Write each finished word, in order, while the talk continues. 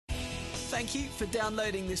Thank you for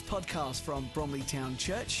downloading this podcast from Bromley Town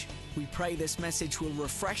Church. We pray this message will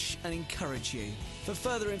refresh and encourage you. For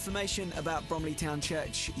further information about Bromley Town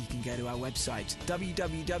Church, you can go to our website,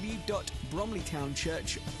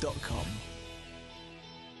 www.bromleytownchurch.com.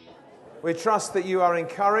 We trust that you are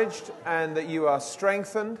encouraged and that you are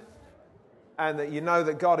strengthened and that you know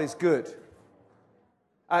that God is good.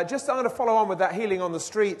 I'm going to follow on with that healing on the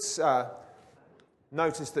streets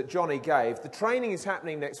notice that Johnny gave. The training is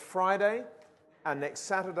happening next Friday and next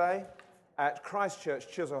Saturday at Christchurch,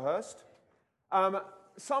 Chislehurst.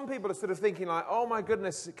 Some people are sort of thinking like, oh my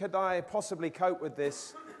goodness, could I possibly cope with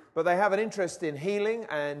this? But they have an interest in healing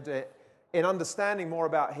and in understanding more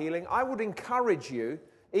about healing. I would encourage you,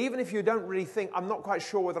 even if you don't really think, I'm not quite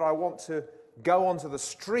sure whether I want to go onto the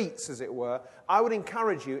streets, as it were, I would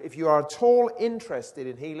encourage you, if you are at all interested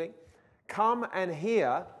in healing, come and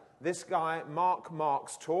hear this guy,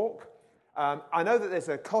 Mark's talk. I know that there's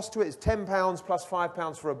a cost to it. It's £10 plus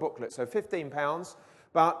 £5 for a booklet, so £15.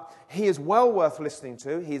 But he is well worth listening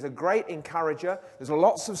to. He's a great encourager. There's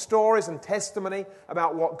lots of stories and testimony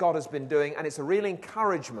about what God has been doing, and it's a real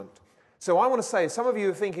encouragement. So I want to say, some of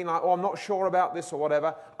you are thinking like, oh, I'm not sure about this or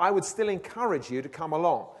whatever. I would still encourage you to come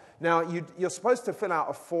along. Now, you're supposed to fill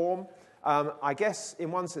out a form. I guess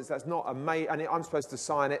in one sense that's not and I'm supposed to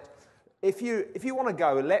sign it. If you want to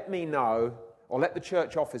go, let me know, or let the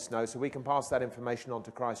church office know, so we can pass that information on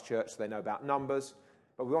to Christchurch so they know about numbers.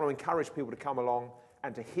 But we want to encourage people to come along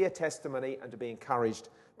and to hear testimony and to be encouraged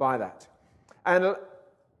by that. And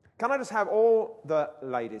can I just have all the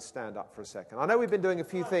ladies stand up for a second? I know we've been doing a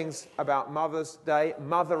few things about Mother's Day,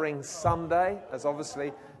 Mothering Sunday, as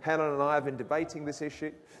obviously Helen and I have been debating this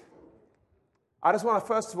issue. I just want to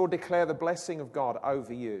first of all declare the blessing of God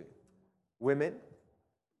over you, women,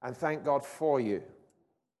 and thank God for you.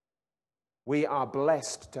 We are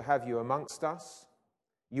blessed to have you amongst us.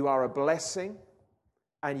 You are a blessing,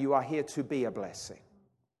 and you are here to be a blessing.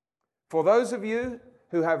 For those of you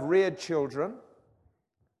who have reared children,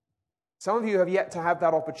 some of you have yet to have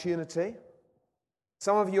that opportunity.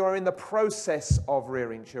 Some of you are in the process of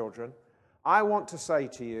rearing children. I want to say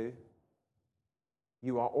to you,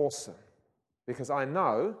 you are awesome. Because I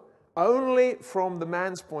know, only from the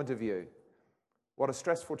man's point of view, what a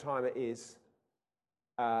stressful time it is.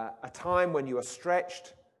 A time when you are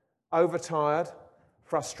stretched, overtired,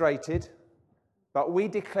 frustrated. But we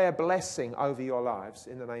declare blessing over your lives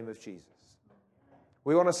in the name of Jesus.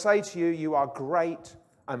 We want to say to you, you are great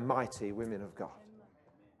and mighty women of God.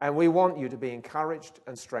 And we want you to be encouraged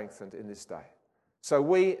and strengthened in this day. So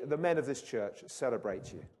we, the men of this church,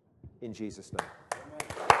 celebrate you in Jesus' name.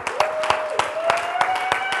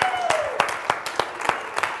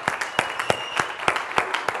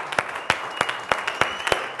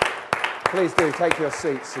 Please do, take your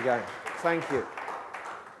seats again. Thank you.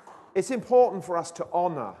 It's important for us to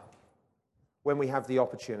honour when we have the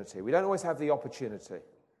opportunity. We don't always have the opportunity.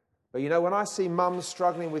 But you know, when I see mums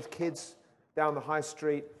struggling with kids down the high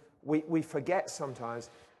street, we forget sometimes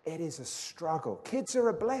it is a struggle. Kids are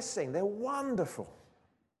a blessing. They're wonderful.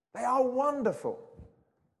 They are wonderful.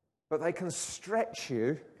 But they can stretch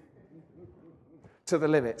you to the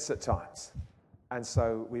limits at times. And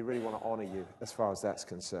so we really want to honour you as far as that's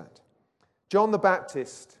concerned. John the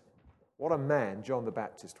Baptist, what a man John the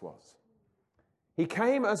Baptist was. He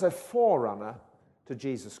came as a forerunner to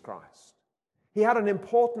Jesus Christ. He had an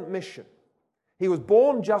important mission. He was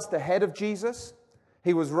born just ahead of Jesus.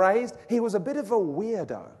 He was raised. He was a bit of a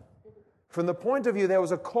weirdo. From the point of view, there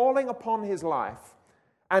was a calling upon his life,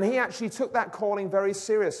 and he actually took that calling very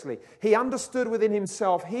seriously. He understood within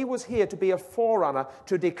himself he was here to be a forerunner,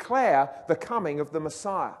 to declare the coming of the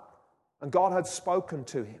Messiah. And God had spoken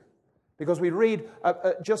to him. Because we read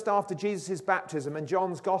just after Jesus' baptism in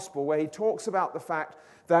John's Gospel, where he talks about the fact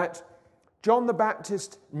that John the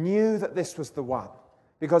Baptist knew that this was the one.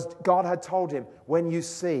 Because God had told him, when you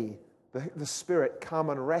see the Spirit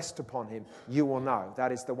come and rest upon him, you will know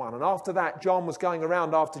that is the one. And after that, John was going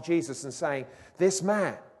around after Jesus and saying, this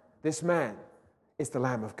man is the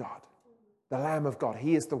Lamb of God. The Lamb of God,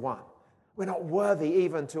 he is the one. We're not worthy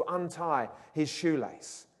even to untie his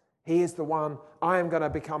shoelace. He is the one. I am going to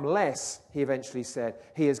become less, he eventually said.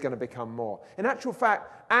 He is going to become more. In actual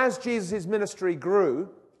fact, as Jesus' ministry grew,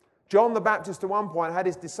 John the Baptist at one point had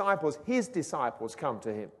his disciples come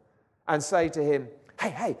to him and say to him,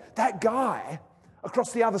 hey, that guy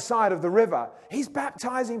across the other side of the river, he's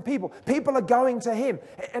baptizing people. People are going to him.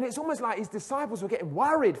 And it's almost like his disciples were getting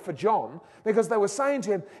worried for John because they were saying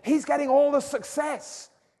to him, he's getting all the success.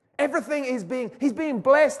 Everything he's being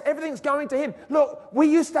blessed. Everything's going to him. Look, we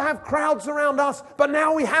used to have crowds around us, but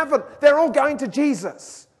now we haven't. They're all going to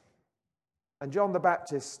Jesus. And John the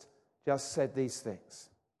Baptist just said these things.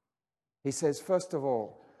 He says, first of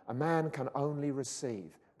all, a man can only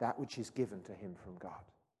receive that which is given to him from God.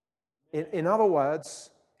 In other words,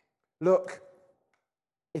 look,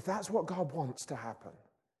 if that's what God wants to happen,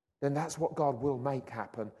 then that's what God will make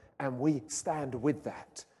happen, and we stand with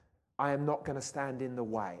that. I am not going to stand in the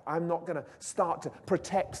way. I'm not going to start to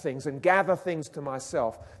protect things and gather things to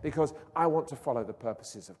myself because I want to follow the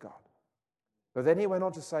purposes of God. But then he went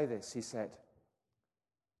on to say this. He said,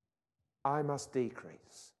 I must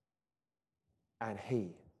decrease and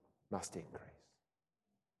he must increase.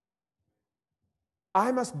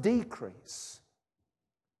 I must decrease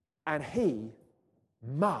and he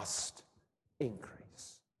must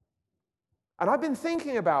increase. And I've been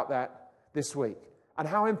thinking about that this week and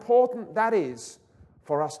how important that is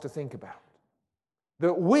for us to think about.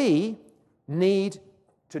 That we need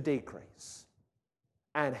to decrease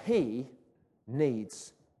and he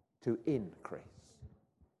needs to increase.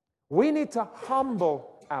 We need to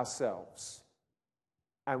humble ourselves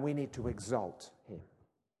and we need to exalt him.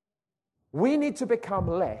 We need to become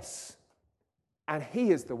less, and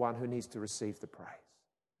he is the one who needs to receive the praise.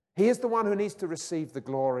 He is the one who needs to receive the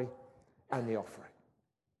glory and the offering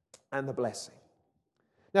and the blessing.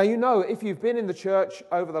 Now, you know, if you've been in the church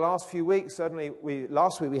over the last few weeks, certainly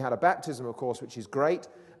last week we had a baptism, of course, which is great.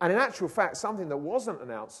 And in actual fact, something that wasn't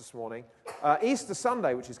announced this morning, Easter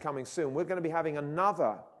Sunday, which is coming soon, we're going to be having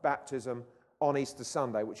another baptism on Easter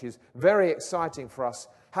Sunday, which is very exciting for us.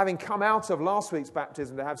 Having come out of last week's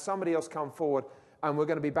baptism, to have somebody else come forward, and we're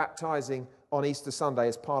going to be baptizing on Easter Sunday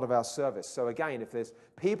as part of our service. So again, if there's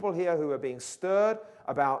people here who are being stirred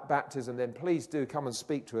about baptism, then please do come and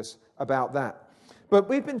speak to us about that. But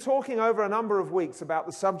we've been talking over a number of weeks about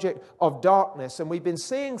the subject of darkness, and we've been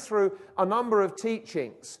seeing through a number of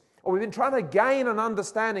teachings, or we've been trying to gain an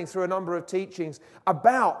understanding through a number of teachings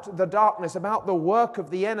about the darkness, about the work of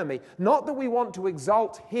the enemy. Not that we want to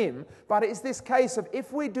exalt him, but it's this case of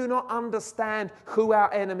if we do not understand who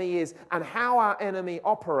our enemy is and how our enemy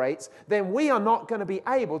operates, then we are not going to be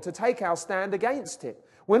able to take our stand against him.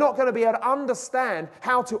 We're not going to be able to understand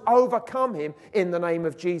how to overcome him in the name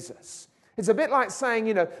of Jesus. It's a bit like saying,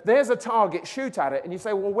 you know, there's a target, shoot at it. And you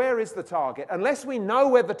say, well, where is the target? Unless we know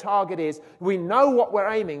where the target is, we know what we're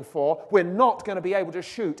aiming for, we're not going to be able to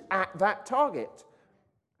shoot at that target.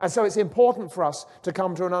 And so it's important for us to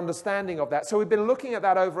come to an understanding of that. So we've been looking at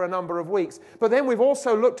that over a number of weeks. But then we've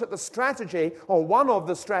also looked at the strategy, or one of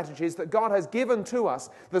the strategies that God has given to us,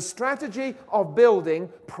 the strategy of building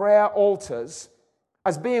prayer altars,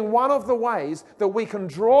 as being one of the ways that we can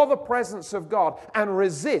draw the presence of God and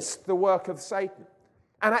resist the work of Satan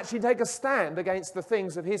and actually take a stand against the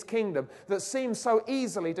things of his kingdom that seem so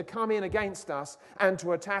easily to come in against us and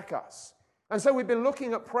to attack us. And so we've been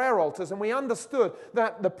looking at prayer altars, and we understood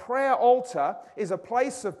that the prayer altar is a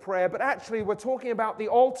place of prayer, but actually we're talking about the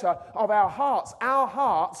altar of our hearts. Our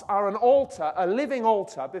hearts are an altar, a living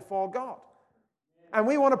altar before God. And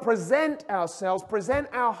we want to present ourselves, present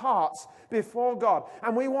our hearts before God.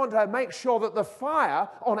 And we want to make sure that the fire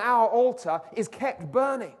on our altar is kept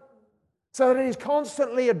burning, so that it is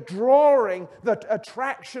constantly drawing the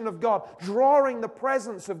attraction of God, drawing the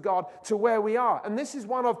presence of God to where we are. And this is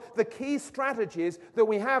one of the key strategies that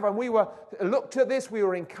we have. And we looked at this, we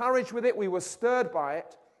were encouraged with it, we were stirred by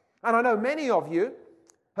it. And I know many of you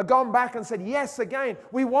have gone back and said, yes, again,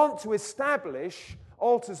 we want to establish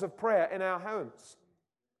altars of prayer in our homes.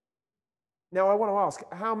 Now, I want to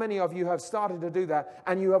ask, how many of you have started to do that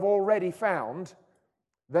and you have already found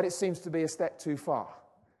that it seems to be a step too far?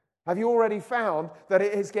 Have you already found that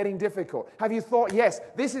it is getting difficult? Have you thought, yes,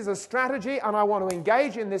 this is a strategy and I want to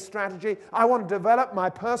engage in this strategy. I want to develop my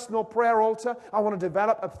personal prayer altar. I want to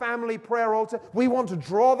develop a family prayer altar. We want to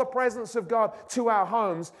draw the presence of God to our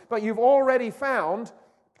homes. But you've already found,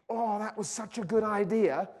 oh, that was such a good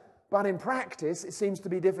idea. But in practice, it seems to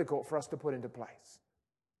be difficult for us to put into place.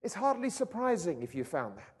 It's hardly surprising if you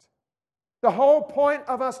found that. The whole point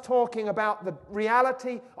of us talking about the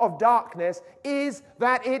reality of darkness is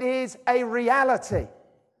that it is a reality.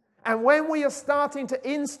 And when we are starting to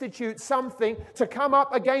institute something to come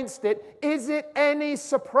up against it, is it any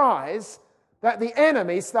surprise that the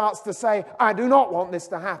enemy starts to say, I do not want this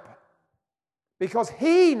to happen? Because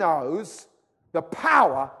he knows the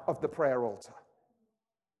power of the prayer altar.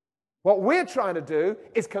 What we're trying to do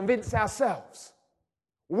is convince ourselves.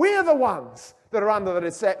 We're the ones that are under the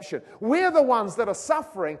deception. We're the ones that are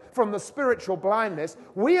suffering from the spiritual blindness.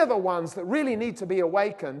 We are the ones that really need to be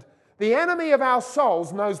awakened. The enemy of our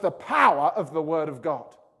souls knows the power of the Word of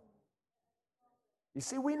God. You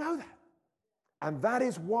see, we know that. And that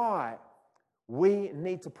is why we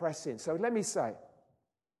need to press in. So let me say,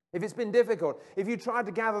 If it's been difficult, if you tried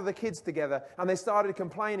to gather the kids together and they started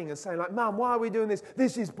complaining and saying like, Mum, why are we doing this?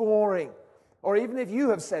 This is boring. Or even if you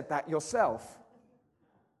have said that yourself,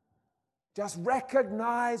 just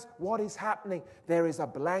recognize what is happening. There is a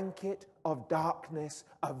blanket of darkness,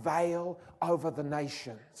 a veil over the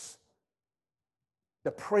nations.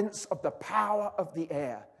 The prince of the power of the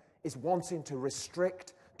air is wanting to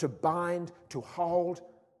restrict, to bind, to hold,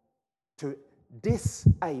 to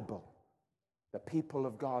disable. The people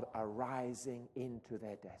of God are rising into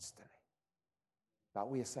their destiny. But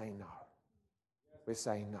we are saying no. We're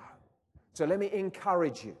saying no. So let me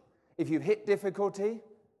encourage you. If you've hit difficulty,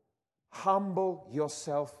 humble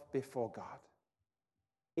yourself before God.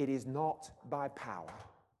 It is not by power.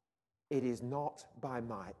 It is not by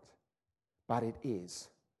might. But it is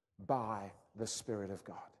by the Spirit of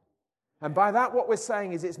God. And by that what we're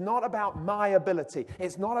saying is it's not about my ability.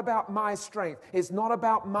 It's not about my strength. It's not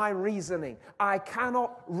about my reasoning. I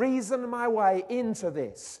cannot reason my way into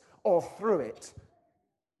this or through it.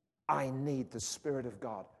 I need the Spirit of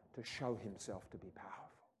God to show himself to be powerful.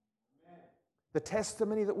 The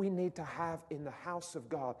testimony that we need to have in the house of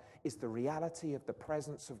God is the reality of the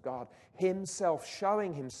presence of God, himself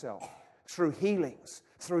showing himself through healings,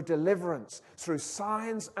 through deliverance, through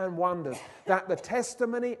signs and wonders, that the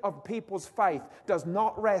testimony of people's faith does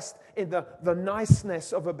not rest in the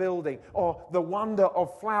niceness of a building or the wonder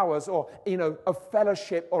of flowers or, of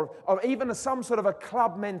fellowship or even some sort of a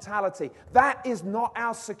club mentality. That is not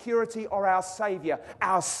our security or our Savior.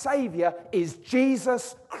 Our Savior is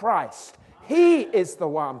Jesus Christ. He is the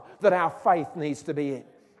one that our faith needs to be in.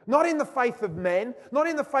 Not in the faith of men, not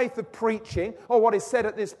in the faith of preaching or what is said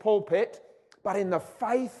at this pulpit, but in the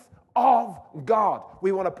faith of God.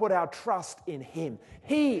 We want to put our trust in him.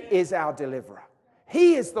 He is our deliverer.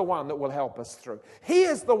 He is the one that will help us through. He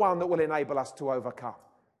is the one that will enable us to overcome.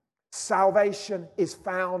 Salvation is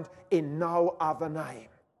found in no other name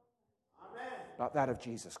but that of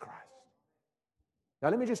Jesus Christ. Now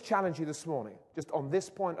let me just challenge you this morning, just on this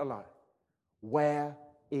point alone. Where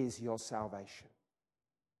is your salvation?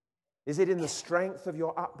 Is it in the strength of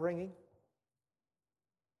your upbringing?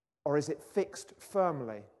 Or is it fixed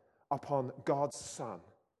firmly upon God's Son,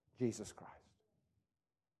 Jesus Christ?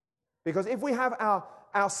 Because if we have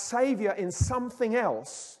our Savior in something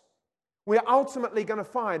else, we're ultimately going to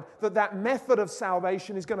find that method of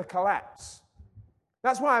salvation is going to collapse.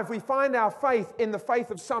 That's why if we find our faith in the faith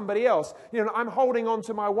of somebody else, I'm holding on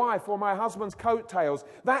to my wife or my husband's coattails,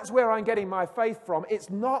 that's where I'm getting my faith from. It's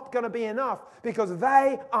not going to be enough because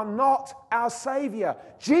they are not our Savior.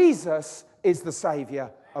 Jesus is the Savior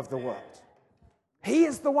of the world. He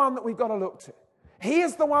is the one that we've got to look to. He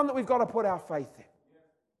is the one that we've got to put our faith in.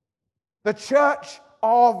 The church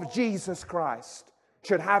of Jesus Christ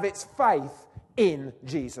should have its faith in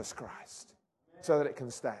Jesus Christ so that it can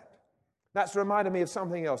stand. That's reminded me of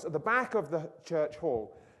something else. At the back of the church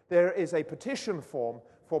hall, there is a petition form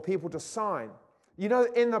for people to sign. In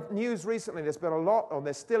the news recently, there's been a lot, or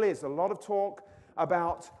there still is, a lot of talk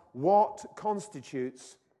about what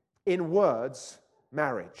constitutes, in words,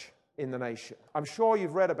 marriage in the nation. I'm sure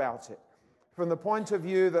you've read about it. From the point of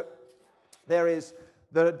view that there is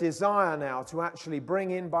the desire now to actually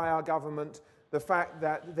bring in by our government the fact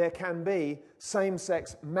that there can be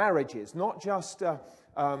same-sex marriages, not just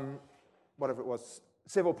whatever it was,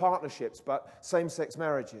 civil partnerships, but same-sex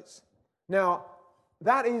marriages. Now,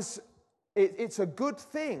 that is, it's a good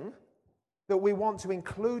thing that we want to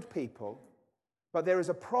include people, but there is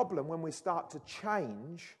a problem when we start to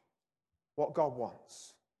change what God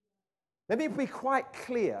wants. Let me be quite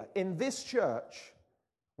clear. In this church,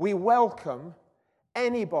 we welcome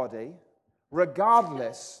anybody,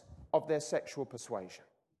 regardless of their sexual persuasion,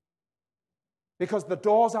 because the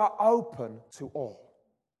doors are open to all.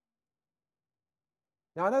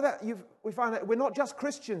 Now, I know that we find that we're not just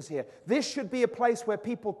Christians here. This should be a place where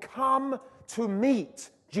people come to meet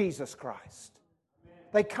Jesus Christ.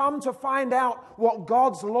 They come to find out what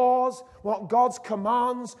God's laws, what God's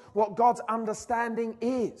commands, what God's understanding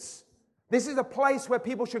is. This is a place where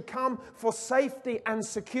people should come for safety and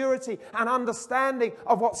security and understanding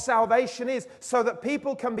of what salvation is, so that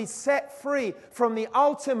people can be set free from the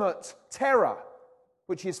ultimate terror,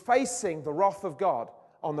 which is facing the wrath of God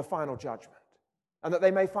on the final judgment, and that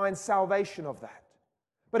they may find salvation of that.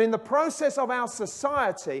 But in the process of our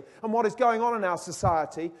society and what is going on in our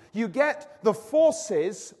society, you get the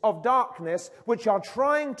forces of darkness which are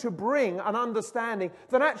trying to bring an understanding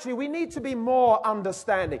that actually we need to be more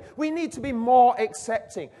understanding. We need to be more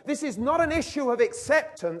accepting. This is not an issue of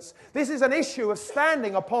acceptance. This is an issue of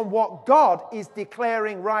standing upon what God is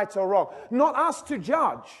declaring right or wrong. Not us to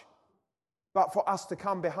judge, but for us to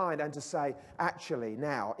come behind and to say, actually,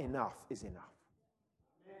 now enough is enough.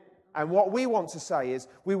 And what we want to say is,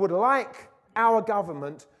 we would like our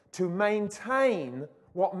government to maintain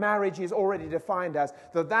what marriage is already defined as,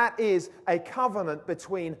 that is a covenant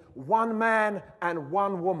between one man and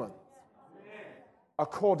one woman,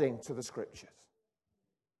 according to the Scriptures.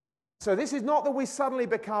 So this is not that we suddenly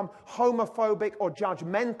become homophobic or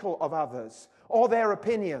judgmental of others or their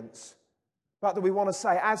opinions, but that we want to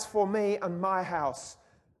say, as for me and my house,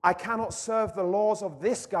 I cannot serve the laws of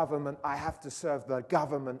this government, I have to serve the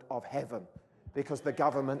government of heaven, because the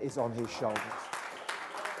government is on his shoulders.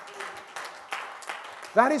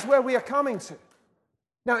 That is where we are coming to.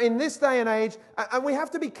 Now, in this day and age, and we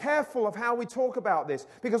have to be careful of how we talk about this,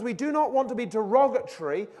 because we do not want to be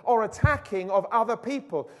derogatory or attacking of other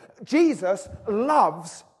people. Jesus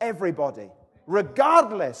loves everybody,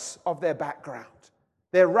 regardless of their background,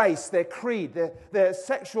 their race, their creed, their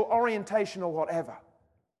sexual orientation or whatever.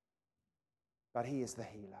 But he is the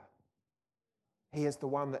healer. He is the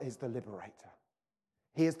one that is the liberator.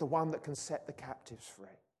 He is the one that can set the captives free.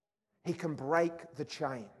 He can break the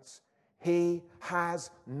chains. He has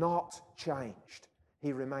not changed.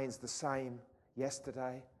 He remains the same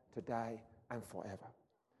yesterday, today, and forever.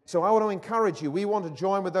 So I want to encourage you, we want to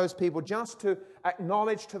join with those people just to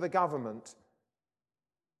acknowledge to the government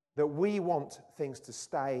that we want things to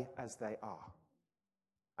stay as they are.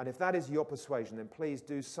 And if that is your persuasion, then please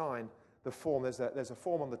do sign the form. There's a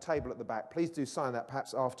form on the table at the back. Please do sign that,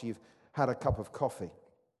 perhaps after you've had a cup of coffee.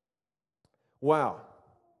 Wow.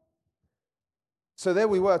 So there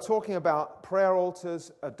we were, talking about prayer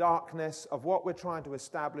altars, a darkness, of what we're trying to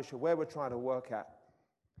establish, or where we're trying to work at,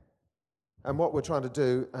 and what we're trying to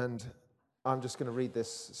do. And I'm just going to read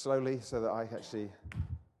this slowly so that I actually...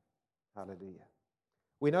 Hallelujah.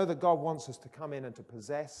 We know that God wants us to come in and to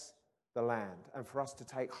possess the land, and for us to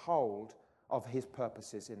take hold of his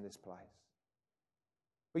purposes in this place.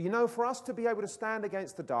 But you know, for us to be able to stand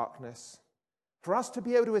against the darkness, for us to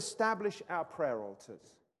be able to establish our prayer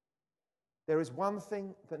altars, there is one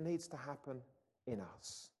thing that needs to happen in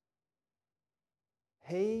us.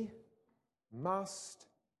 He must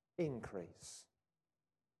increase,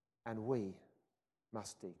 and we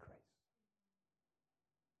must decrease.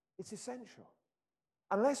 It's essential.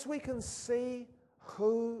 Unless we can see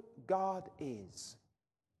who God is,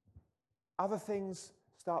 other things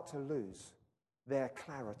start to lose their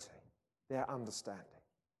clarity, their understanding.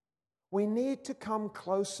 We need to come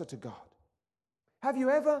closer to God. Have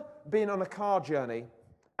you ever been on a car journey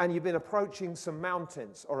and you've been approaching some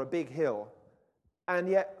mountains or a big hill, and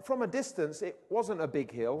yet from a distance it wasn't a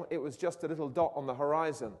big hill, it was just a little dot on the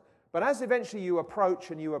horizon. But as eventually you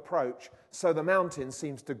approach and you approach, so the mountain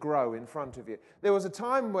seems to grow in front of you. There was a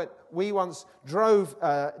time when we once drove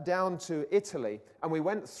down to Italy, and we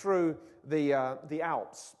went through the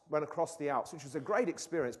Alps, went across the Alps, which was a great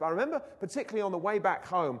experience. But I remember, particularly on the way back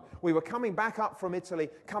home, we were coming back up from Italy,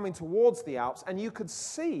 coming towards the Alps, and you could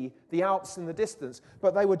see the Alps in the distance,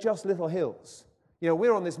 but they were just little hills. You know, we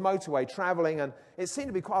were on this motorway traveling, and it seemed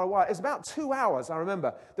to be quite a while. It was about 2 hours, I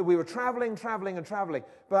remember, that we were traveling.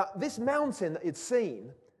 But this mountain that you'd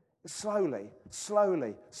seen, slowly,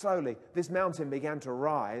 this mountain began to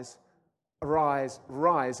rise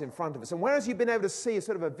in front of us. And whereas you've been able to see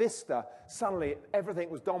sort of a vista, suddenly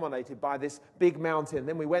everything was dominated by this big mountain.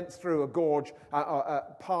 Then we went through a gorge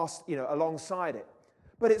past, alongside it.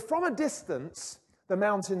 But it's from a distance, the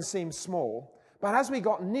mountain seemed small. But as we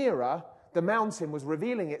got nearer, the mountain was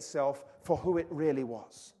revealing itself for who it really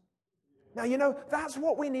was. Now, that's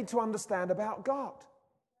what we need to understand about God.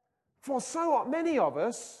 For so many of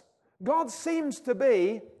us, God seems to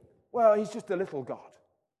be, well, he's just a little God.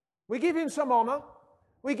 We give him some honor,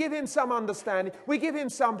 we give him some understanding, we give him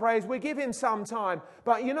some praise, we give him some time.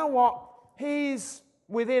 But you know what? He's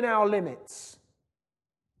within our limits.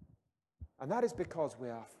 And that is because we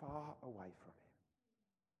are far away from him.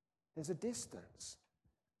 There's a distance.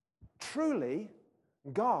 Truly,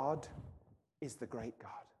 God is the great God.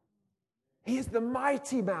 He is the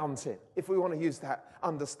mighty mountain, if we want to use that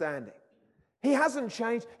understanding. He hasn't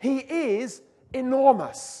changed. He is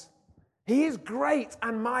enormous. He is great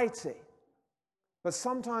and mighty. But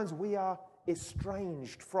sometimes we are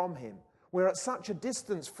estranged from him. We're at such a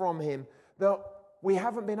distance from him that we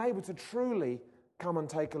haven't been able to truly come and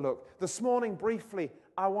take a look. This morning, briefly,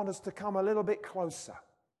 I want us to come a little bit closer.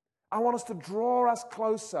 I want us to draw us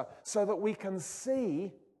closer so that we can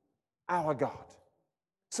see our God.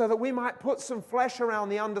 So that we might put some flesh around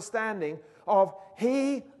the understanding of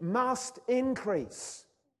he must increase.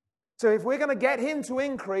 So if we're going to get him to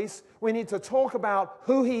increase, we need to talk about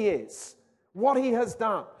who he is, what he has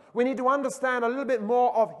done, We need to understand a little bit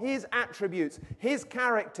more of His attributes, His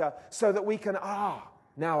character, so that we can,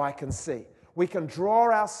 now I can see. We can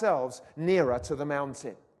draw ourselves nearer to the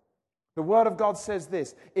mountain. The Word of God says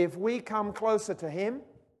this: if we come closer to Him,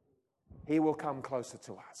 He will come closer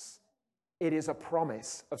to us. It is a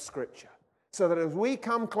promise of Scripture. So that as we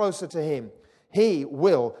come closer to Him, He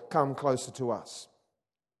will come closer to us.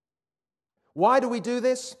 Why do we do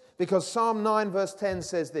this? Because Psalm 9 verse 10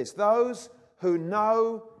 says this: those who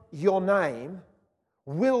know your name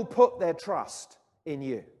will put their trust in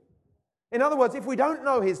you. In other words, if we don't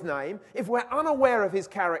know His name, if we're unaware of His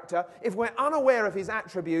character, if we're unaware of His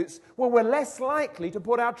attributes, well, we're less likely to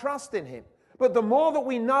put our trust in Him. But the more that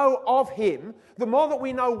we know of Him, the more that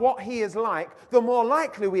we know what He is like, the more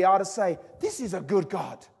likely we are to say, this is a good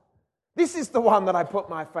God. This is the one that I put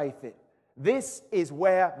my faith in. This is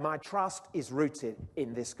where my trust is rooted,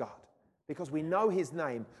 in this God. Because we know His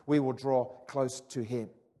name, we will draw close to Him.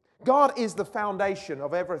 God is the foundation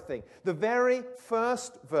of everything. The very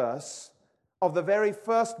first verse of the very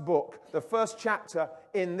first book, the first chapter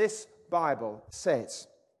in this Bible says,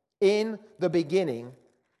 in the beginning,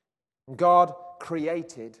 God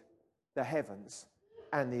created the heavens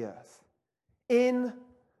and the earth. In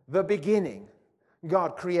the beginning,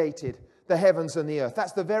 God created the heavens and the earth.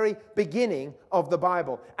 That's the very beginning of the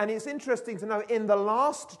Bible. And it's interesting to know, in the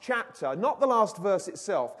last chapter, not the last verse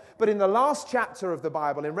itself, but in the last chapter of the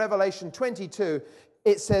Bible, in Revelation 22,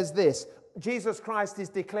 it says this: Jesus Christ is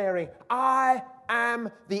declaring, I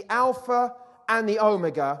am the Alpha and the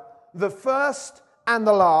Omega, the first and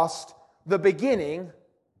the last, the beginning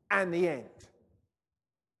and the end.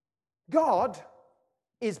 God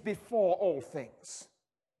is before all things.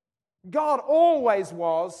 God always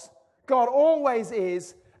was, God always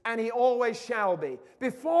is, and He always shall be.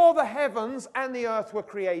 Before the heavens and the earth were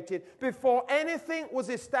created, before anything was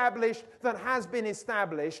established that has been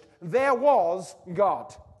established, there was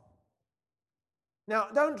God. Now,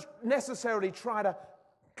 don't necessarily try to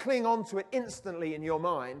cling on to it instantly in your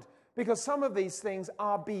mind, because some of these things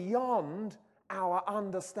are beyond our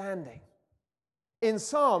understanding. In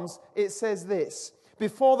Psalms, it says this: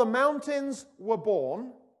 before the mountains were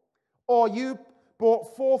born, or you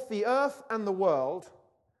brought forth the earth and the world,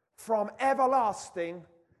 from everlasting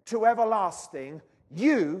to everlasting,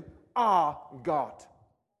 you are God.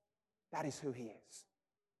 That is who He is.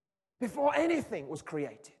 Before anything was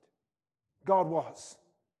created, God was.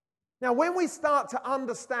 Now, when we start to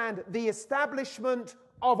understand the establishment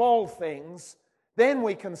of all things, then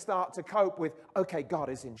we can start to cope with, okay, God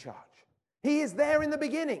is in charge. He is there in the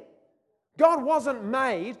beginning. God wasn't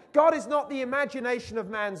made. God is not the imagination of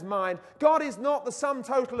man's mind. God is not the sum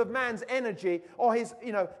total of man's energy or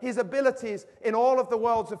his abilities in all of the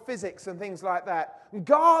worlds of physics and things like that.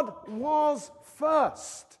 God was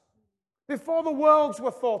first. Before the worlds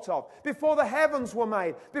were thought of, before the heavens were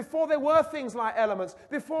made, before there were things like elements,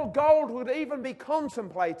 before gold would even be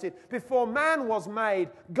contemplated, before man was made,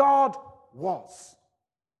 God was.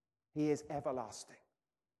 He is everlasting.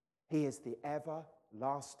 He is the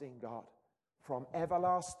everlasting God. From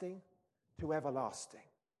everlasting to everlasting,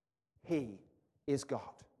 He is God.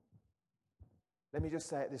 Let me just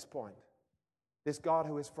say at this point, this God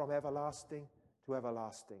who is from everlasting to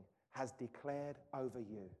everlasting has declared over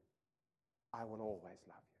you, I will always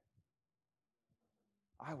love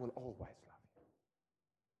you. I will always love you.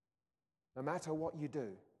 No matter what you do,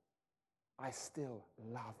 I still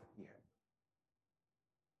love you.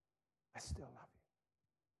 I still love you.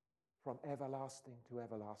 From everlasting to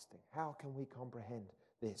everlasting. How can we comprehend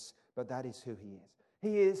this? But that is who He is.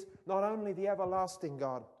 He is not only the everlasting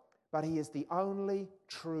God, but He is the only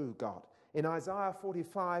true God. In Isaiah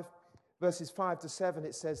 45, verses 5 to 7,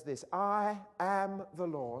 it says this: I am the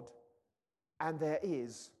Lord, and there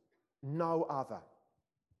is no other.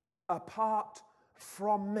 Apart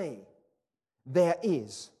from me, there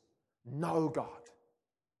is no God.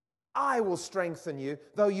 I will strengthen you,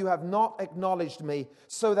 though you have not acknowledged me,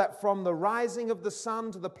 so that from the rising of the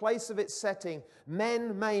sun to the place of its setting,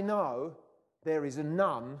 men may know there is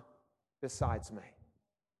none besides me.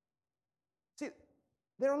 See,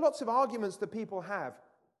 there are lots of arguments that people have.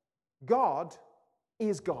 God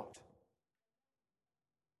is God.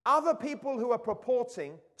 Other people who are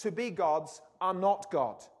purporting to be gods are not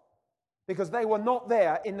God, because they were not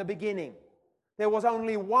there in the beginning. There was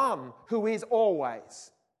only one who is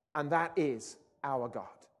always, and that is our God.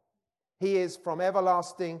 He is from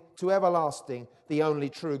everlasting to everlasting, the only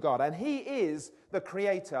true God. And He is the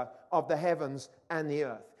creator of the heavens and the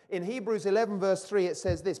earth. In Hebrews 11 verse 3 it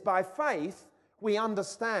says this: by faith we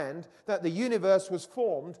understand that the universe was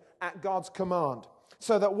formed at God's command,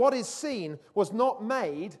 so that what is seen was not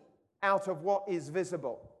made out of what is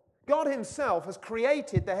visible. God himself has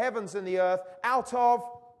created the heavens and the earth out of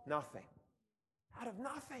nothing. Out of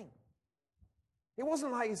nothing. It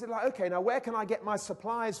wasn't like he said, okay, now where can I get my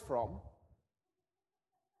supplies from?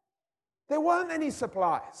 There weren't any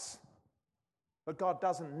supplies. But God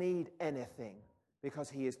doesn't need anything because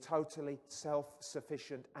he is totally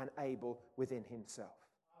self-sufficient and able within himself.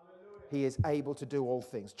 Hallelujah. He is able to do all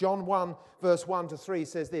things. John 1, verse 1 to 3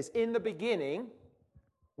 says this, in the beginning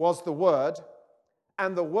was the Word,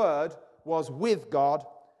 and the Word was with God,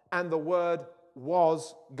 and the Word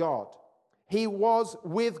was God. He was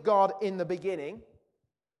with God in the beginning.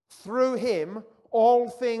 Through him all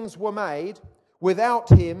things were made. Without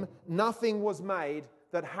him nothing was made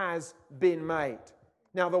that has been made.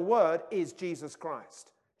 Now the Word is Jesus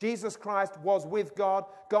Christ. Jesus Christ was with God.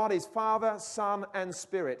 God is Father, Son, and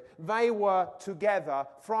Spirit. They were together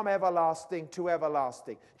from everlasting to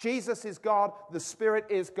everlasting. Jesus is God. The Spirit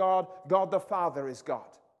is God. God the Father is God.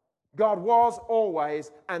 God was always,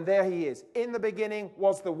 and there he is. In the beginning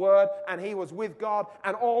was the Word, and he was with God,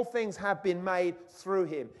 and all things have been made through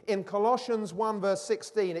him. In Colossians 1 verse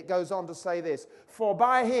 16, it goes on to say this, for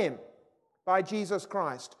by him, by Jesus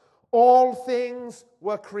Christ, all things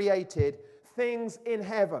were created, things in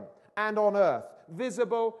heaven and on earth,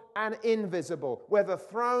 visible and invisible, whether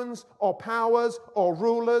thrones or powers or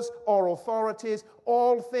rulers or authorities,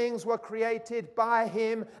 all things were created by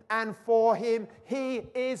him and for him. He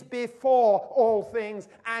is before all things,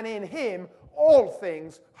 and in him all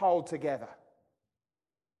things hold together.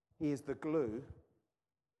 He is the glue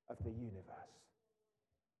of the universe.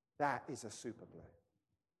 That is a super glue.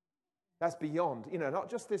 That's beyond,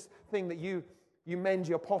 not just this thing that you mend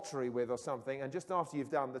your pottery with or something, and just after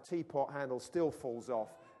you've done, the teapot handle still falls off.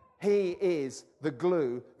 He is the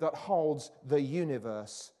glue that holds the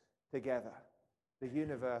universe together. The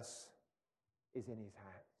universe is in his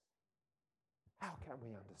hands. How can we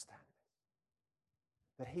understand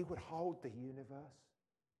this? That he would hold the universe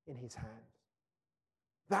in his hands.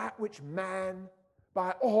 That which man,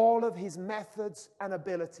 by all of his methods and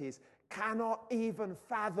abilities, cannot even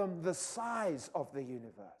fathom the size of the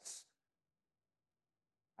universe.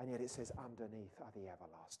 And yet it says, underneath are the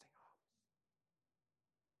everlasting arms.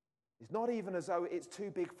 It's not even as though it's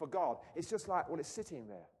too big for God. It's just like, well, it's sitting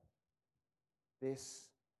there. This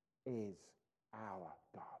is our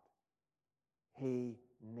God. He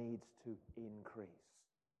needs to increase.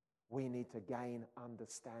 We need to gain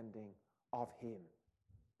understanding of him,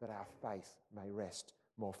 that our faith may rest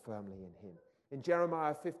more firmly in him. In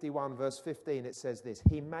Jeremiah 51 verse 15 it says this,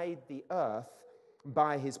 he made the earth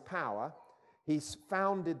by his power, he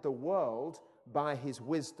founded the world by his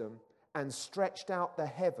wisdom, and stretched out the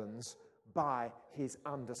heavens by his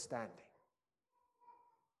understanding.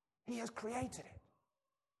 He has created it.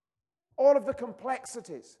 All of the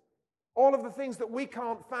complexities, all of the things that we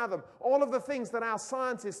can't fathom, all of the things that our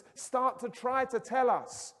scientists start to try to tell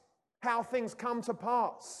us how things come to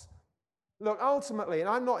pass. Look, ultimately, and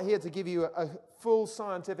I'm not here to give you a full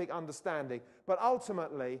scientific understanding, but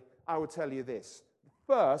ultimately, I will tell you this.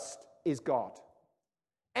 First is God.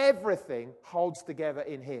 Everything holds together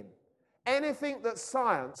in him. Anything that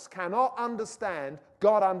science cannot understand,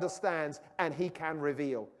 God understands, and he can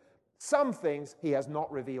reveal. Some things he has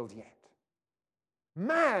not revealed yet.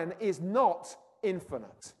 Man is not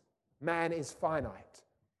infinite. Man is finite.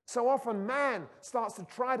 So often man starts to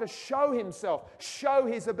try to show himself, show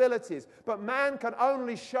his abilities. But man can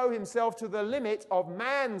only show himself to the limit of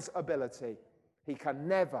man's ability. He can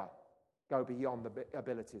never go beyond the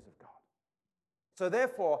abilities of God. So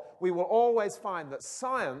therefore, we will always find that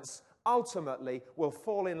science ultimately will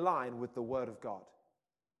fall in line with the Word of God.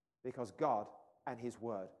 Because God and his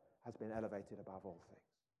Word has been elevated above all things.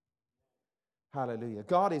 Hallelujah.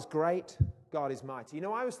 God is great. God is mighty.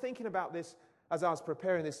 I was thinking about this as I was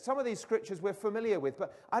preparing this. Some of these scriptures we're familiar with,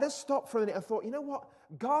 but I just stopped for a minute and thought, you know what?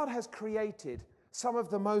 God has created some of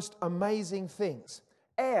the most amazing things.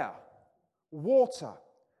 Air, water,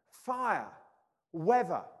 fire,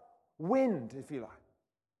 weather, wind, if you like.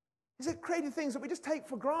 He's created things that we just take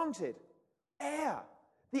for granted. Air,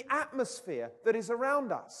 the atmosphere that is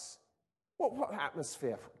around us. What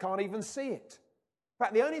atmosphere? Can't even see it. In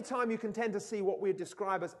fact, the only time you can tend to see what we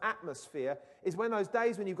describe as atmosphere is when those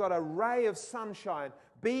days when you've got a ray of sunshine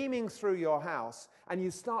beaming through your house and you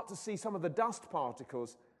start to see some of the dust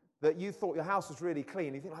particles that you thought your house was really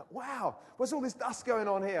clean. You think like, wow, what's all this dust going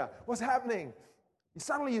on here? What's happening?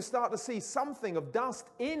 Suddenly you start to see something of dust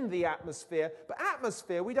in the atmosphere, but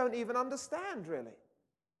atmosphere we don't even understand really.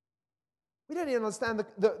 We don't even understand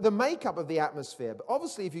the makeup of the atmosphere. But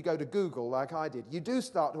obviously, if you go to Google, like I did, you do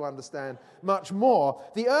start to understand much more.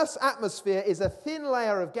 The Earth's atmosphere is a thin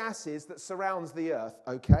layer of gases that surrounds the Earth.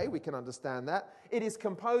 Okay, we can understand that. It is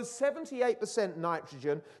composed 78%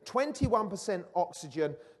 nitrogen, 21%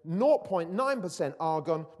 oxygen, 0.9%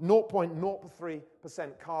 argon,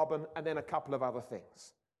 0.03% carbon, and then a couple of other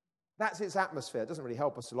things. That's its atmosphere. It doesn't really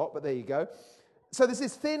help us a lot, but there you go. So there's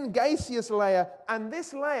this thin gaseous layer, and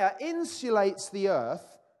this layer insulates the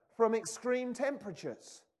Earth from extreme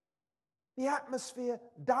temperatures. The atmosphere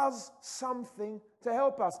does something to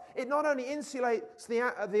help us. It not only insulates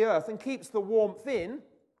the Earth and keeps the warmth in,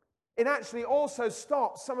 it actually also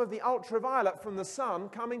stops some of the ultraviolet from the sun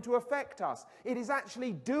coming to affect us. It is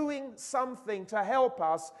actually doing something to help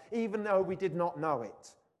us, even though we did not know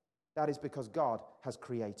it. That is because God has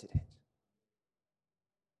created it.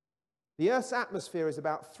 The Earth's atmosphere is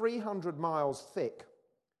about 300 miles thick,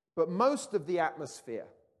 but most of the atmosphere,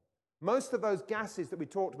 most of those gases that we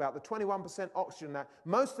talked about, the 21% oxygen,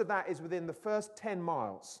 most of that is within the first 10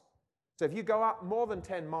 miles. So if you go up more than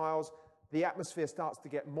 10 miles, the atmosphere starts to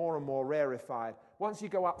get more and more rarefied. Once you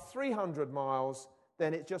go up 300 miles,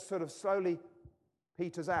 then it just sort of slowly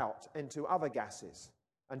peters out into other gases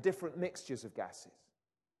and different mixtures of gases.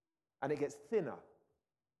 And it gets thinner.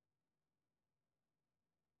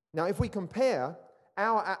 Now, if we compare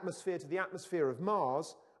our atmosphere to the atmosphere of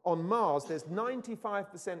Mars, on Mars there's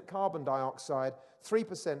 95% carbon dioxide,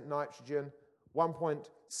 3% nitrogen,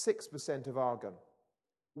 1.6% of argon.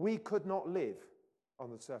 We could not live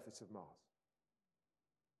on the surface of Mars.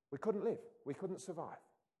 We couldn't live. We couldn't survive.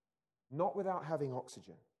 Not without having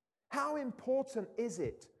oxygen. How important is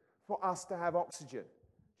it for us to have oxygen?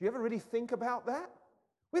 Do you ever really think about that?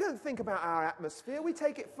 We don't think about our atmosphere. We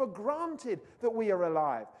take it for granted that we are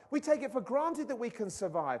alive. We take it for granted that we can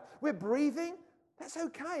survive. We're breathing. That's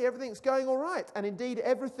okay. Everything's going all right. And indeed,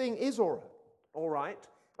 everything is all right,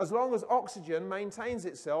 as long as oxygen maintains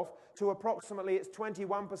itself to approximately its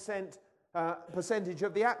 21% percentage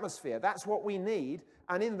of the atmosphere. That's what we need.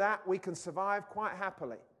 And in that, we can survive quite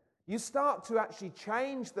happily. You start to actually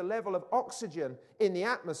change the level of oxygen in the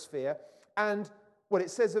atmosphere, and what it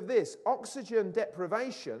says of this, oxygen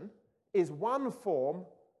deprivation is one form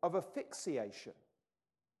of asphyxiation.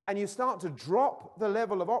 And you start to drop the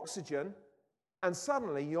level of oxygen, and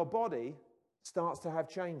suddenly your body starts to have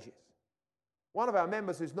changes. One of our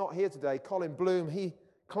members who's not here today, Colin Bloom, he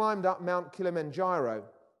climbed up Mount Kilimanjaro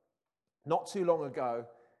not too long ago.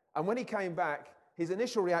 And when he came back, his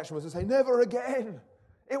initial reaction was to say, "Never again."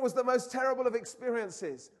 It was the most terrible of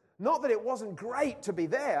experiences. Not that it wasn't great to be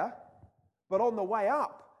there, but on the way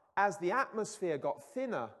up, as the atmosphere got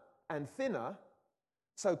thinner and thinner,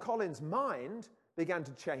 so Colin's mind began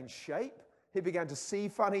to change shape. He began to see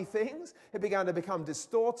funny things. It began to become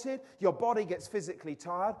distorted. Your body gets physically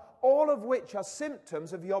tired, all of which are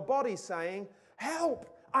symptoms of your body saying, "Help,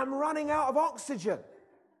 I'm running out of oxygen."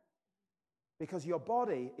 Because your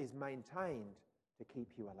body is maintained to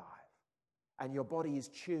keep you alive. And your body is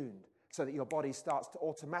tuned so that your body starts to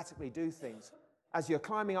automatically do things. As you're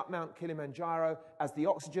climbing up Mount Kilimanjaro, as the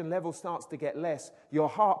oxygen level starts to get less, your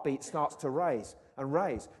heartbeat starts to raise and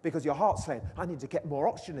raise because your heart's saying, "I need to get more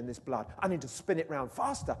oxygen in this blood. I need to spin it round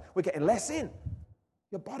faster. We're getting less in."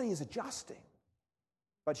 Your body is adjusting.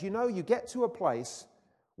 But you know, you get to a place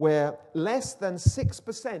where less than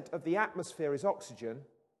 6% of the atmosphere is oxygen,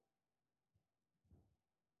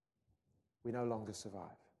 we no longer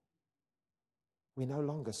survive. We no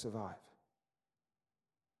longer survive.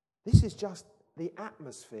 This is just the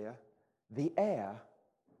atmosphere, the air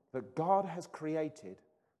that God has created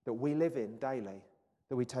that we live in daily,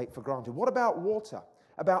 that we take for granted. What about water?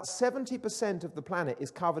 About 70% of the planet is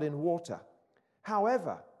covered in water.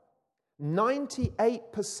 However,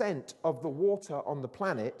 98% of the water on the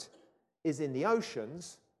planet is in the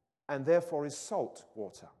oceans and therefore is salt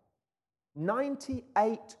water.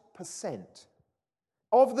 98%.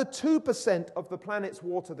 Of the 2% of the planet's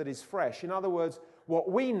water that is fresh, in other words,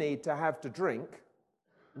 what we need to have to drink,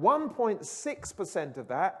 1.6% of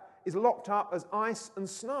that is locked up as ice and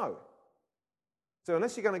snow. So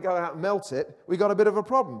unless you're going to go out and melt it, we've got a bit of a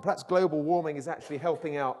problem. Perhaps global warming is actually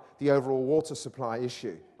helping out the overall water supply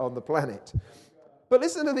issue on the planet. But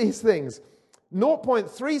listen to these things.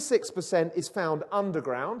 0.36% is found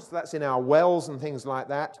underground, so that's in our wells and things like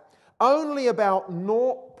that. Only about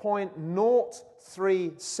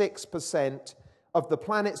 0.036% of the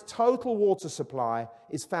planet's total water supply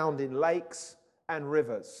is found in lakes and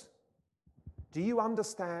rivers. Do you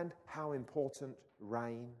understand how important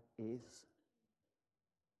rain is?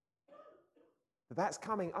 That's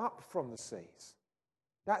coming up from the seas.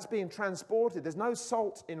 That's being transported. There's no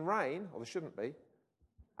salt in rain, or there shouldn't be.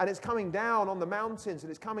 And it's coming down on the mountains, and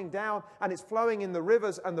it's coming down, and it's flowing in the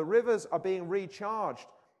rivers, and the rivers are being recharged.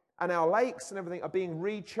 And our lakes and everything are being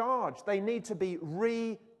recharged. They need to be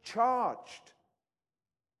recharged.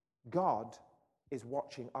 God is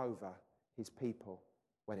watching over his people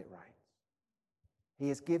when it rains.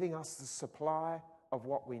 He is giving us the supply of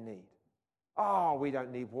what we need. Oh, we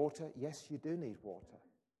don't need water. Yes, you do need water.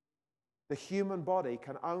 The human body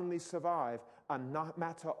can only survive a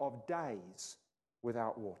matter of days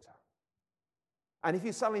without water. And if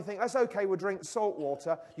you suddenly think, that's okay, we'll drink salt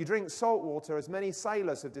water. You drink salt water, as many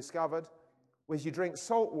sailors have discovered, as you drink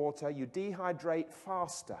salt water, you dehydrate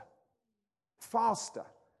faster. Faster.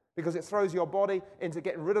 Because it throws your body into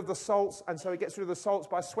getting rid of the salts, and so it gets rid of the salts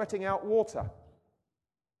by sweating out water.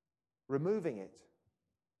 Removing it.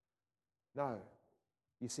 No.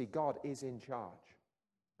 You see, God is in charge.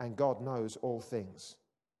 And God knows all things.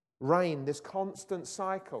 Rain, this constant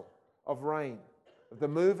cycle of rain, of the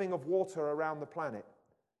moving of water around the planet,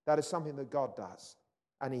 that is something that God does.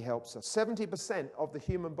 And he helps us. 70% of the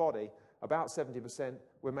human body, about 70%,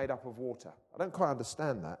 we're made up of water. I don't quite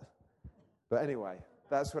understand that. But anyway,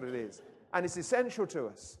 that's what it is. And it's essential to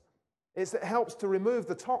us. It helps to remove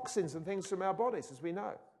the toxins and things from our bodies, as we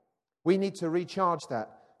know. We need to recharge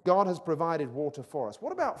that. God has provided water for us.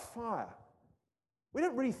 What about fire? We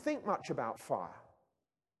don't really think much about fire.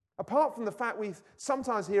 Apart from the fact we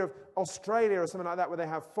sometimes hear of Australia or something like that where they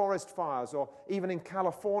have forest fires, or even in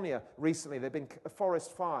California recently there have been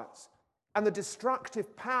forest fires. And the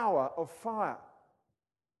destructive power of fire.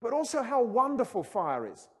 But also how wonderful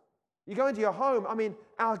fire is. You go into your home, I mean,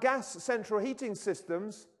 our gas central heating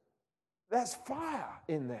systems, there's fire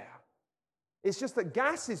in there. It's just that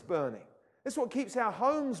gas is burning. It's what keeps our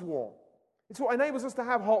homes warm. It's what enables us to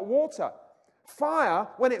have hot water. Fire,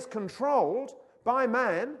 when it's controlled by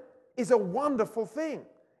man, is a wonderful thing.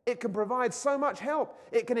 It can provide so much help.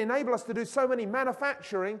 It can enable us to do so many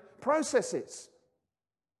manufacturing processes.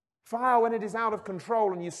 Fire, when it is out of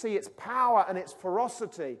control and you see its power and its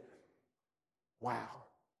ferocity, wow,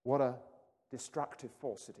 what a destructive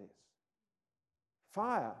force it is.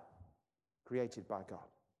 Fire, created by God.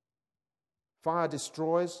 Fire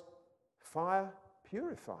destroys. Fire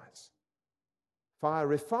purifies. Fire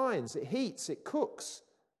refines, it heats, it cooks.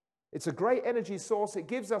 It's a great energy source. It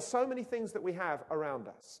gives us so many things that we have around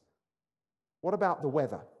us. What about the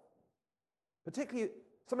weather? Particularly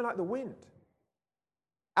something like the wind.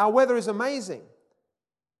 Our weather is amazing.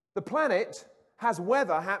 The planet has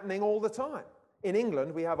weather happening all the time. In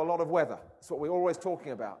England, we have a lot of weather. That's what we're always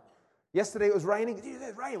talking about. Yesterday it was raining.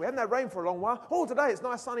 It's raining. We haven't had rain for a long while. Oh, today it's a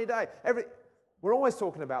nice sunny day. We're always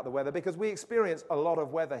talking about the weather because we experience a lot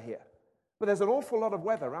of weather here. But there's an awful lot of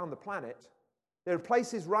weather around the planet. There are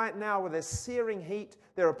places right now where there's searing heat.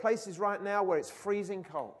 There are places right now where it's freezing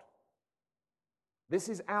cold. This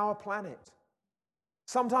is our planet.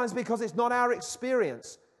 Sometimes because it's not our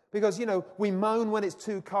experience. Because, you know, we moan when it's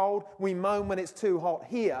too cold. We moan when it's too hot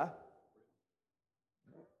here.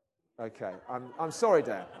 Okay, I'm sorry,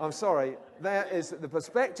 Dan. I'm sorry. There is the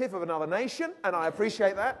perspective of another nation, and I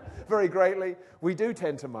appreciate that very greatly. We do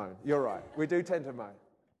tend to moan. You're right. We do tend to moan.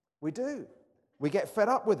 We do. We get fed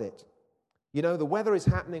up with it. You know, the weather is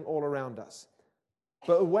happening all around us.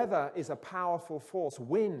 But weather is a powerful force.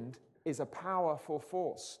 Wind is a powerful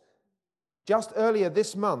force. Just earlier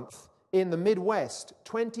this month, in the Midwest,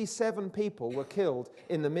 27 people were killed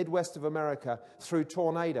in the Midwest of America through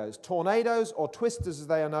tornadoes. Tornadoes, or twisters as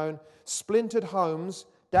they are known, splintered homes,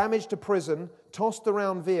 damaged a prison, tossed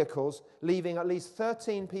around vehicles, leaving at least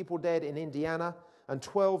 13 people dead in Indiana and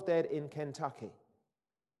 12 dead in Kentucky.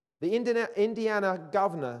 The Indiana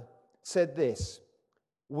governor said this: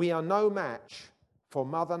 "We are no match for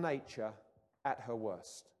Mother Nature at her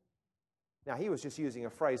worst." Now, he was just using a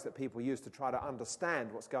phrase that people use to try to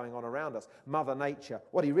understand what's going on around us. Mother Nature.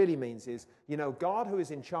 What he really means is, you know, God, who is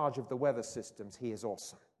in charge of the weather systems, he is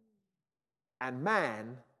awesome. And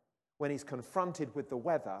man, when he's confronted with the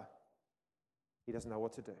weather, he doesn't know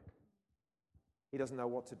what to do. He doesn't know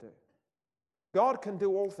what to do. God can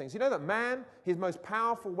do all things. You know that man, his most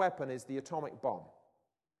powerful weapon is the atomic bomb.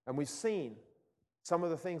 And we've seen some of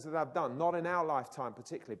the things that I've done, not in our lifetime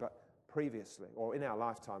particularly, but previously, or in our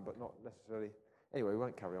lifetime, but not necessarily. Anyway, we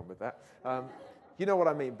won't carry on with that. You know what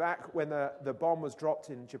I mean? Back when the bomb was dropped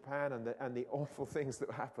in Japan and the awful things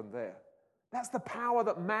that happened there. That's the power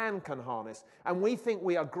that man can harness. And we think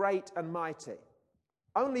we are great and mighty.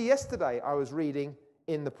 Only yesterday I was reading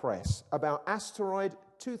in the press about asteroid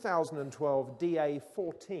 2012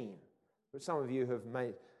 DA14, which some of you have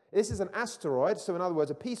made. This is an asteroid, so in other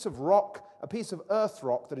words, a piece of rock, a piece of earth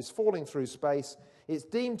rock that is falling through space. It's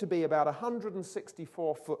deemed to be about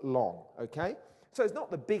 164 foot long, okay? So it's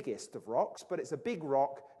not the biggest of rocks, but it's a big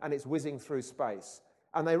rock and it's whizzing through space.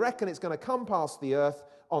 And they reckon it's going to come past the Earth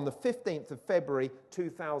on the 15th of February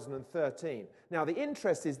 2013. Now the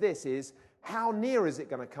interest is how near is it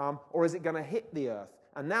going to come, or is it going to hit the Earth?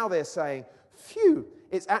 And now they're saying, phew,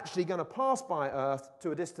 it's actually going to pass by Earth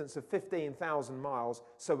to a distance of 15,000 miles,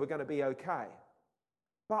 so we're going to be okay.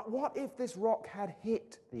 But what if this rock had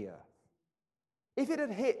hit the Earth? If it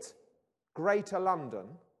had hit Greater London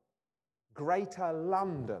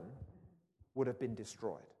would have been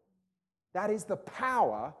destroyed. That is the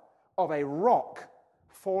power of a rock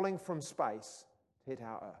falling from space to hit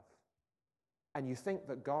our Earth. And you think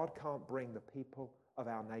that God can't bring the people of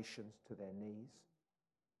our nations to their knees?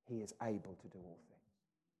 He is able to do all things.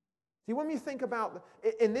 See, when you think about,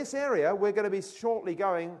 in this area, we're going to be shortly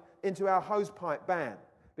going into our hosepipe ban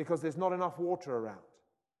because there's not enough water around.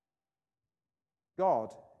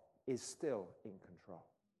 God is still in control.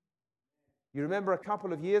 You remember a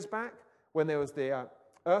couple of years back when there was the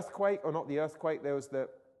earthquake, or not the earthquake, there was the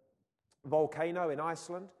volcano in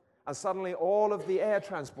Iceland, and suddenly all of the air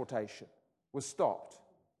transportation was stopped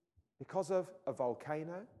because of a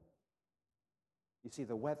volcano. You see,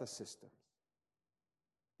 the weather systems,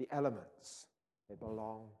 the elements, they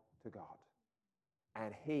belong to God.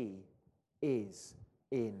 And He is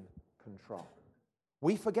in control.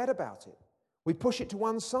 We forget about it. We push it to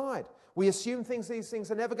one side. We assume these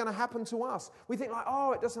things are never going to happen to us. We think like,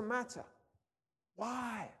 oh, it doesn't matter.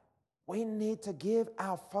 Why? We need to give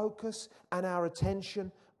our focus and our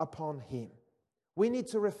attention upon Him. We need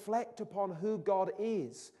to reflect upon who God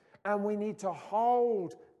is, and we need to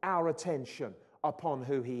hold our attention upon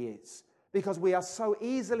who He is, because we are so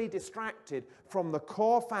easily distracted from the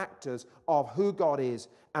core factors of who God is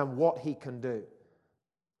and what He can do.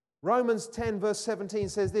 Romans 10 verse 17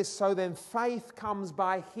 says this, so then faith comes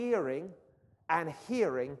by hearing, and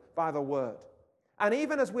hearing by the word. And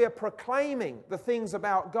even as we are proclaiming the things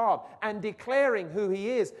about God and declaring who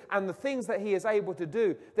He is and the things that He is able to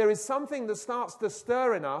do, there is something that starts to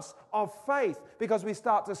stir in us of faith, because we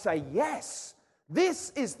start to say, yes,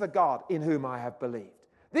 this is the God in whom I have believed.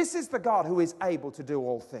 This is the God who is able to do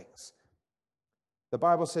all things. The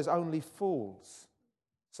Bible says only fools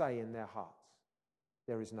say in their hearts,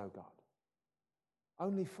 there is no God.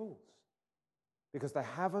 Only fools. Because they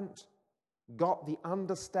haven't got the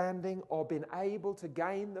understanding or been able to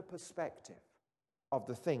gain the perspective of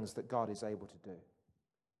the things that God is able to do.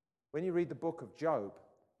 When you read the book of Job,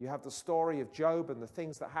 you have the story of Job and the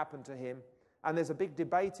things that happened to him. And there's a big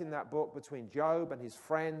debate in that book between Job and his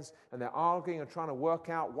friends, and they're arguing and trying to work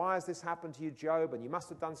out, why has this happened to you, Job? And you must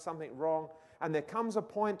have done something wrong. And there comes a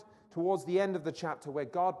point towards the end of the chapter where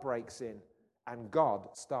God breaks in and God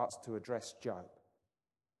starts to address Job.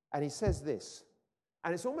 And He says this,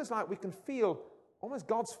 and it's almost like we can feel almost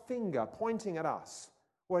God's finger pointing at us,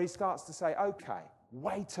 where He starts to say, okay,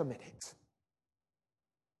 wait a minute.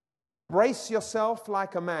 Brace yourself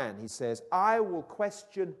like a man, He says. I will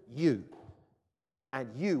question you, and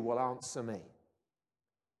you will answer me.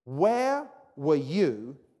 Where were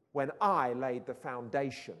you when I laid the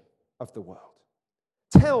foundation of the world?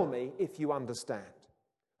 Tell me if you understand.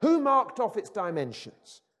 Who marked off its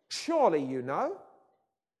dimensions? Surely you know.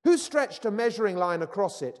 Who stretched a measuring line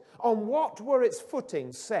across it? On what were its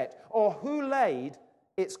footings set? Or who laid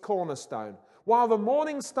its cornerstone? While the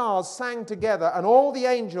morning stars sang together and all the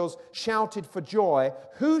angels shouted for joy,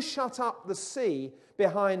 who shut up the sea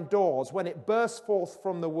behind doors when it burst forth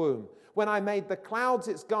from the womb? When I made the clouds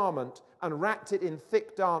its garment and wrapped it in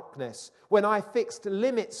thick darkness? When I fixed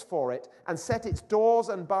limits for it and set its doors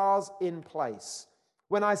and bars in place?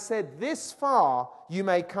 When I said, this far you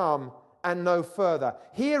may come and no further.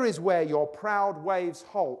 Here is where your proud waves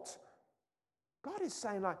halt. God is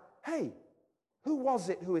saying like, hey, who was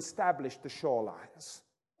it who established the shorelines?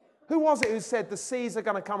 Who was it who said the seas are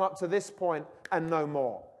going to come up to this point and no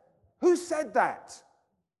more? Who said that?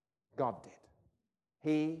 God did.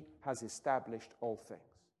 He has established all things.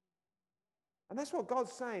 And that's what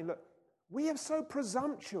God's saying. Look, we are so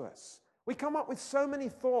presumptuous. We come up with so many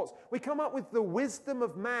thoughts. We come up with the wisdom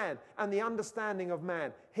of man and the understanding of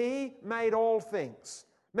man. He made all things.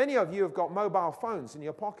 Many of you have got mobile phones in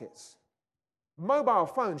your pockets. Mobile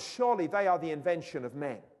phones, surely they are the invention of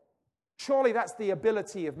men. Surely that's the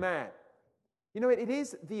ability of man. You know, it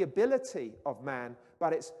is the ability of man,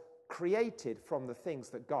 but it's created from the things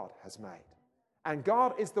that God has made. And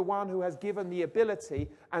God is the one who has given the ability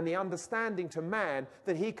and the understanding to man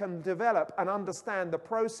that he can develop and understand the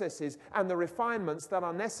processes and the refinements that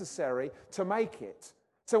are necessary to make it.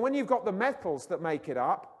 So when you've got the metals that make it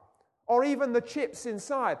up, or even the chips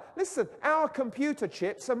inside, listen, our computer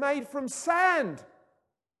chips are made from sand.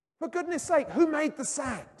 For goodness sake, who made the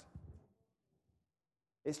sand?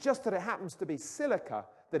 It's just that it happens to be silica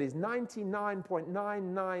that is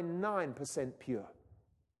 99.999% pure.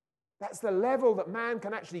 That's the level that man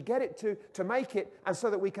can actually get it to make it, and so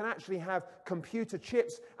that we can actually have computer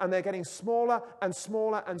chips, and they're getting smaller and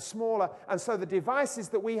smaller and smaller. And so the devices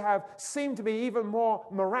that we have seem to be even more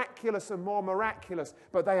miraculous and more miraculous,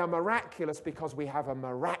 but they are miraculous because we have a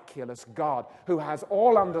miraculous God who has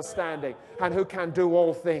all understanding and who can do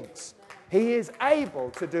all things. He is able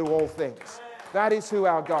to do all things. That is who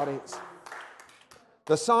our God is.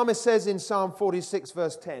 The psalmist says in Psalm 46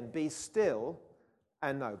 verse 10, "Be still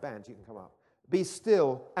and know," band, you can come up. "Be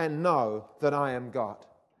still and know that I am God.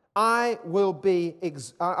 I will be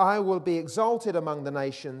exalted among the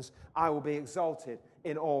nations. I will be exalted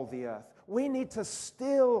in all the earth." We need to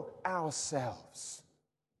still ourselves.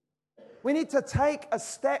 We need to take a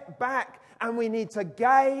step back and we need to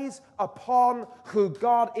gaze upon who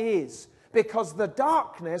God is. Because the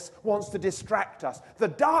darkness wants to distract us. The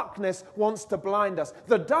darkness wants to blind us.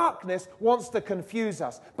 The darkness wants to confuse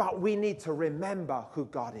us. But we need to remember who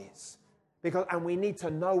God is. And we need to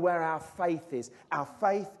know where our faith is. Our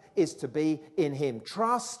faith is to be in Him.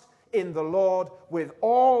 Trust in the Lord with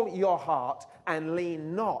all your heart and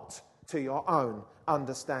lean not to your own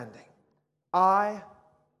understanding. I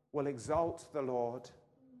will exalt the Lord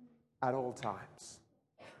at all times.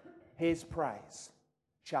 His praise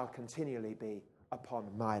shall continually be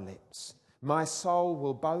upon my lips. My soul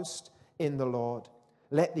will boast in the Lord.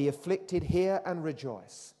 Let the afflicted hear and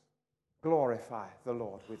rejoice. Glorify the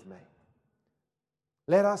Lord with me.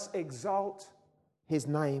 Let us exalt His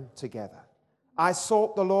name together. I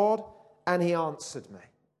sought the Lord, and He answered me,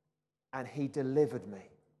 and He delivered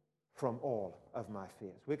me from all of my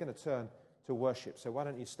fears. We're going to turn to worship, so why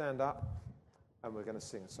don't you stand up, and we're going to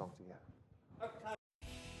sing a song together.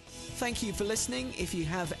 Thank you for listening. If you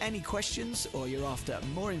have any questions or you're after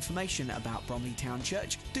more information about Bromley Town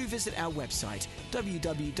Church, do visit our website,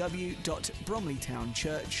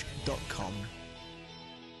 www.bromleytownchurch.com.